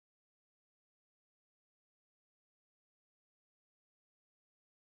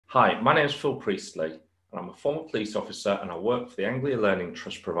Hi, my name is Phil Priestley, and I'm a former police officer and I work for the Anglian Learning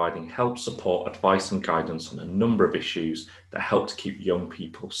Trust providing help, support, advice and guidance on a number of issues that help to keep young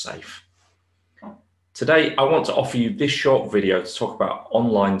people safe. Today, I want to offer you this short video to talk about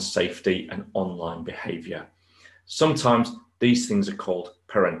online safety and online behaviour. Sometimes these things are called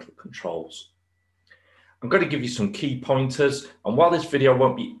parental controls. I'm going to give you some key pointers, and while this video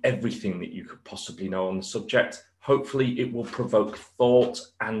won't be everything that you could possibly know on the subject, hopefully it will provoke thought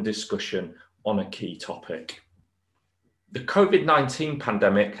and discussion on a key topic. The COVID-19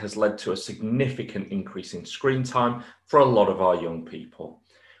 pandemic has led to a significant increase in screen time for a lot of our young people.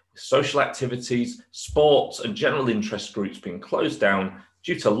 With social activities, sports and general interest groups being closed down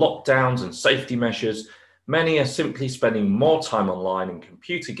due to lockdowns and safety measures, many are simply spending more time online in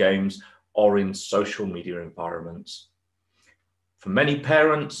computer games or in social media environments. For many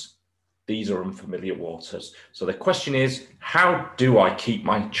parents, these are unfamiliar waters. So the question is, how do I keep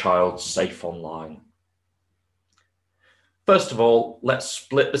my child safe online? First of all, let's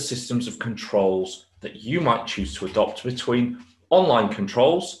split the systems of controls that you might choose to adopt between online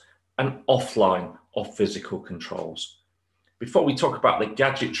controls and offline or physical controls. Before we talk about the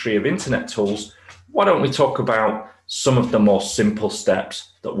gadgetry of internet tools, why don't we talk about some of the more simple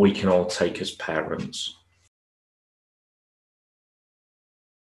steps that we can all take as parents?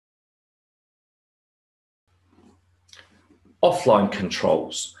 Offline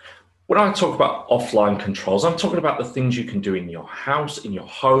controls. When I talk about offline controls, I'm talking about the things you can do in your house, in your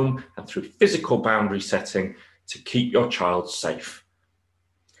home, and through physical boundary setting to keep your child safe.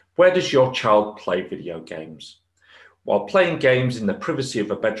 Where does your child play video games? While playing games in the privacy of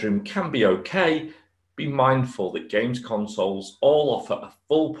a bedroom can be okay, be mindful that games consoles all offer a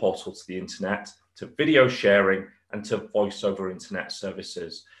full portal to the internet, to video sharing, and to voice over internet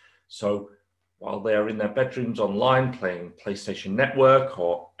services. So while they are in their bedrooms online playing PlayStation Network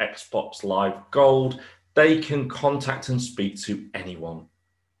or Xbox Live Gold, they can contact and speak to anyone.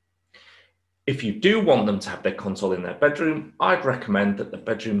 If you do want them to have their console in their bedroom, I'd recommend that the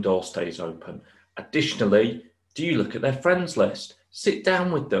bedroom door stays open. Additionally, do you look at their friends list? Sit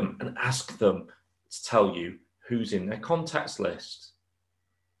down with them and ask them to tell you who's in their contacts list.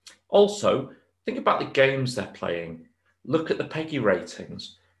 Also, think about the games they're playing. Look at the PEGI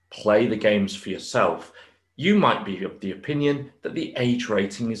ratings. Play the games for yourself. You might be of the opinion that the age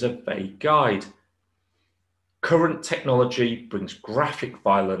rating is a vague guide. Current technology brings graphic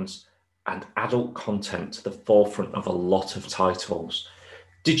violence and adult content to the forefront of a lot of titles.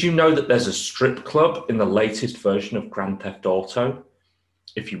 Did you know that there's a strip club in the latest version of Grand Theft Auto?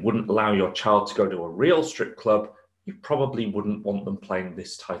 If you wouldn't allow your child to go to a real strip club, you probably wouldn't want them playing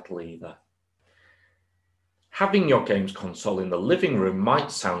this title either. Having your games console in the living room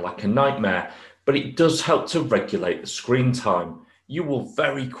might sound like a nightmare, but it does help to regulate the screen time. You will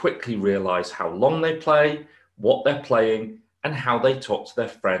very quickly realize how long they play, what they're playing, and how they talk to their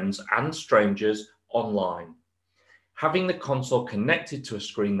friends and strangers online. Having the console connected to a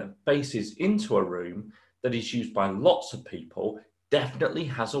screen that faces into a room that is used by lots of people definitely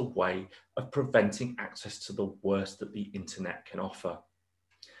has a way of preventing access to the worst that the internet can offer.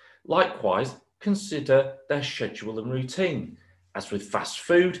 Likewise, consider their schedule and routine. As with fast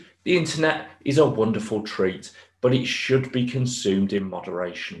food, the internet is a wonderful treat, but it should be consumed in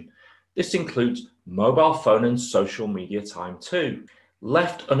moderation. This includes mobile phone and social media time too.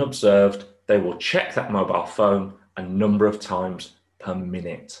 Left unobserved, they will check that mobile phone a number of times per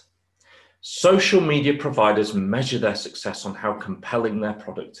minute. Social media providers measure their success on how compelling their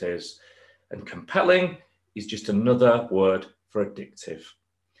product is, and compelling is just another word for addictive.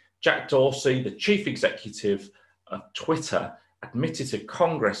 Jack Dorsey, the chief executive of Twitter, admitted to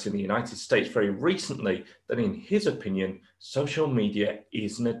Congress in the United States very recently that in his opinion, social media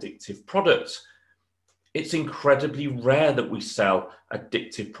is an addictive product. It's incredibly rare that we sell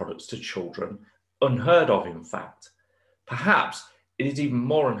addictive products to children, unheard of in fact. Perhaps it is even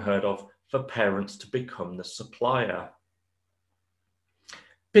more unheard of for parents to become the supplier.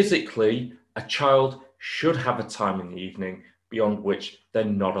 Physically, a child should have a time in the evening beyond which they're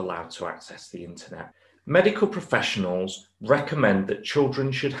not allowed to access the internet. Medical professionals recommend that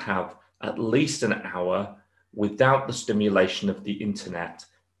children should have at least an hour without the stimulation of the internet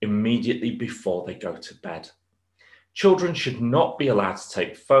immediately before they go to bed. Children should not be allowed to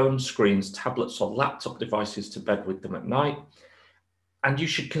take phones, screens, tablets, or laptop devices to bed with them at night. And you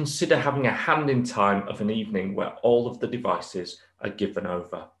should consider having a hand-in time of an evening where all of the devices are given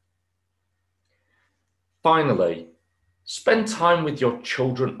over. Finally, spend time with your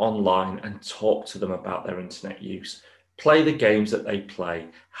children online and talk to them about their internet use. Play the games that they play.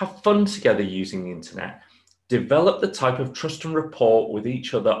 Have fun together using the internet. Develop the type of trust and rapport with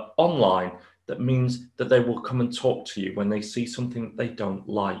each other online that means that they will come and talk to you when they see something they don't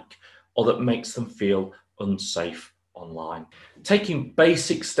like or that makes them feel unsafe online. Taking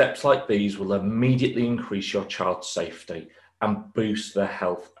basic steps like these will immediately increase your child's safety and boost their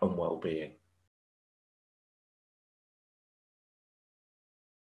health and well-being.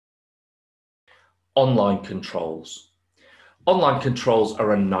 Online controls. Online controls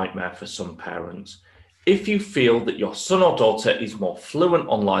are a nightmare for some parents. If you feel that your son or daughter is more fluent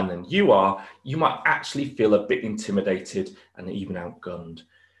online than you are, you might actually feel a bit intimidated and even outgunned.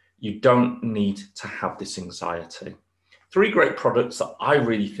 You don't need to have this anxiety. 3 great products that I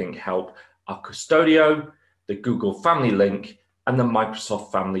really think help are Custodio, the Google Family Link, and the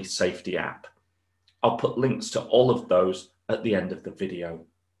Microsoft Family Safety app. I'll put links to all of those at the end of the video.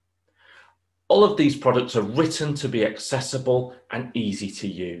 All of these products are written to be accessible and easy to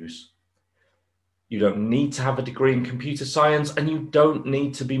use. You don't need to have a degree in computer science, and you don't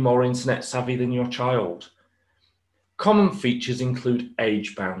need to be more internet savvy than your child. Common features include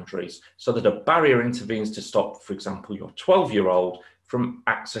age boundaries, so that a barrier intervenes to stop, for example, your 12-year-old from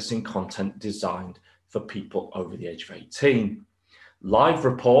accessing content designed for people over the age of 18. Live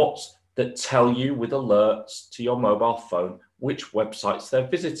reports that tell you with alerts to your mobile phone which websites they're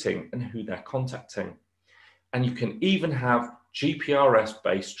visiting and who they're contacting. And you can even have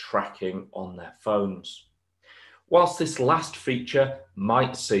GPRS-based tracking on their phones. Whilst this last feature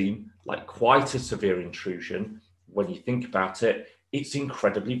might seem like quite a severe intrusion, when you think about it, it's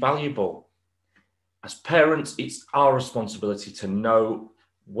incredibly valuable. As parents, it's our responsibility to know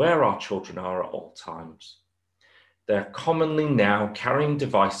where our children are at all times. They're commonly now carrying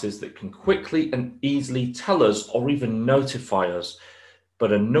devices that can quickly and easily tell us or even notify us,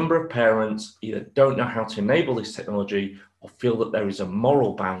 but a number of parents either don't know how to enable this technology or feel that there is a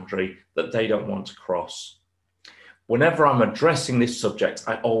moral boundary that they don't want to cross. Whenever I'm addressing this subject,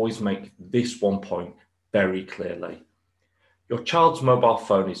 I always make this one point very clearly. Your child's mobile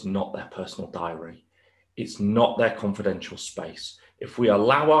phone is not their personal diary. It's not their confidential space. If we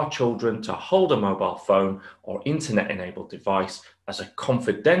allow our children to hold a mobile phone or internet-enabled device as a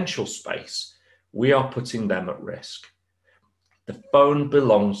confidential space, we are putting them at risk. The phone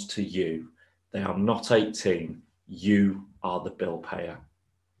belongs to you. They are not 18. You are the bill payer.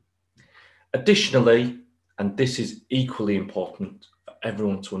 Additionally, and this is equally important for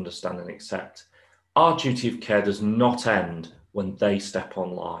everyone to understand and accept, our duty of care does not end when they step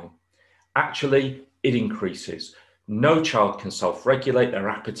online. Actually, it increases. No child can self-regulate their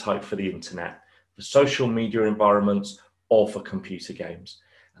appetite for the internet, for social media environments, or for computer games.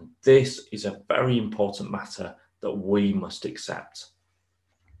 And this is a very important matter that we must accept.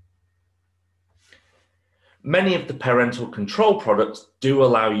 Many of the parental control products do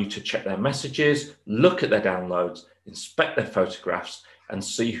allow you to check their messages, look at their downloads, inspect their photographs, and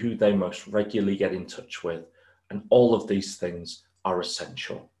see who they most regularly get in touch with. And all of these things are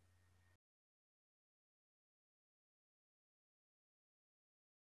essential.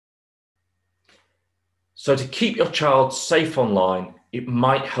 So to keep your child safe online, it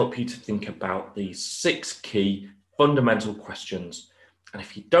might help you to think about these 6 key fundamental questions. And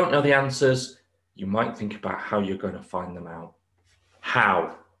if you don't know the answers, you might think about how you're going to find them out.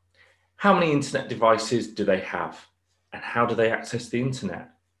 How? How many internet devices do they have? And how do they access the internet?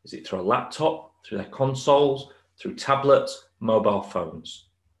 Is it through a laptop, through their consoles, through tablets, mobile phones?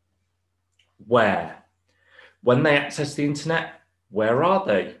 Where? When they access the internet, where are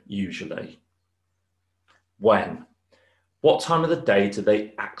they usually? When? What time of the day do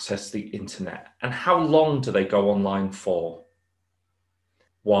they access the internet? And how long do they go online for?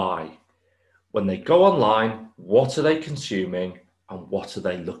 Why? When they go online, what are they consuming and what are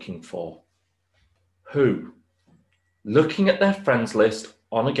they looking for? Who? Looking at their friends list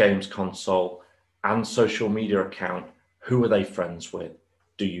on a games console and social media account, who are they friends with?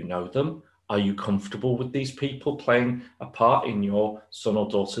 Do you know them? Are you comfortable with these people playing a part in your son or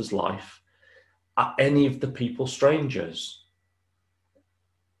daughter's life? Are any of the people strangers?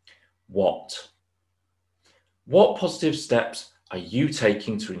 What? What positive steps are you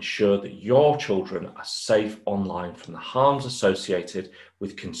taking to ensure that your children are safe online from the harms associated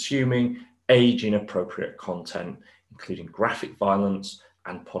with consuming age-inappropriate content, including graphic violence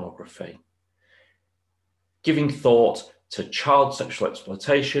and pornography? Giving thought to child sexual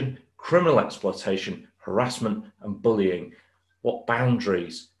exploitation, criminal exploitation, harassment, and bullying. What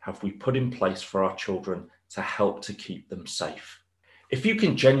boundaries have we put in place for our children to help to keep them safe? If you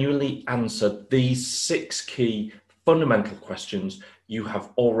can genuinely answer these 6 key fundamental questions, you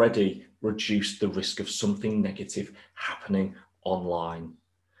have already reduced the risk of something negative happening online.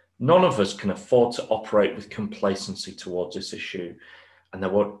 None of us can afford to operate with complacency towards this issue, and there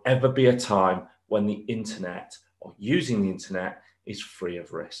won't ever be a time when the internet or using the internet is free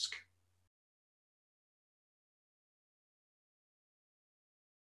of risk.